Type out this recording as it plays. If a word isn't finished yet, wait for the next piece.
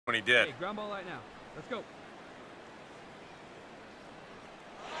when he did. Hey, ground ball right now. Let's go.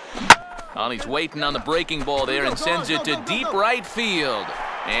 Well, he's waiting on the breaking ball there and sends it to deep right field.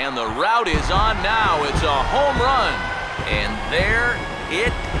 And the route is on now. It's a home run. And there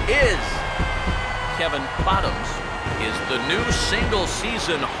it is. Kevin Bottoms is the new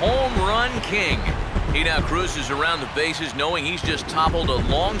single-season home run king. He now cruises around the bases knowing he's just toppled a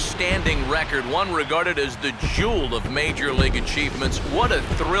long-standing record, one regarded as the jewel of Major League achievements. What a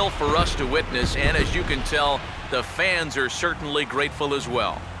thrill for us to witness, and as you can tell, the fans are certainly grateful as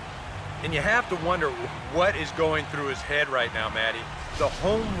well. And you have to wonder what is going through his head right now, Matty. The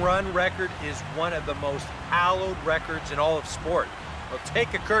home run record is one of the most hallowed records in all of sport. Well,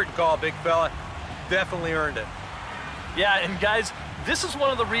 take a curtain call, big fella. Definitely earned it. Yeah, and guys, this is one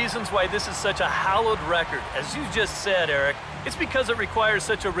of the reasons why this is such a hallowed record. As you just said, Eric, it's because it requires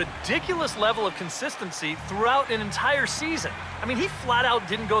such a ridiculous level of consistency throughout an entire season. I mean, he flat out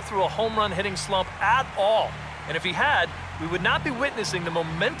didn't go through a home run hitting slump at all. And if he had, we would not be witnessing the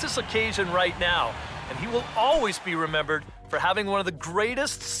momentous occasion right now. And he will always be remembered for having one of the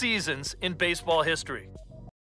greatest seasons in baseball history.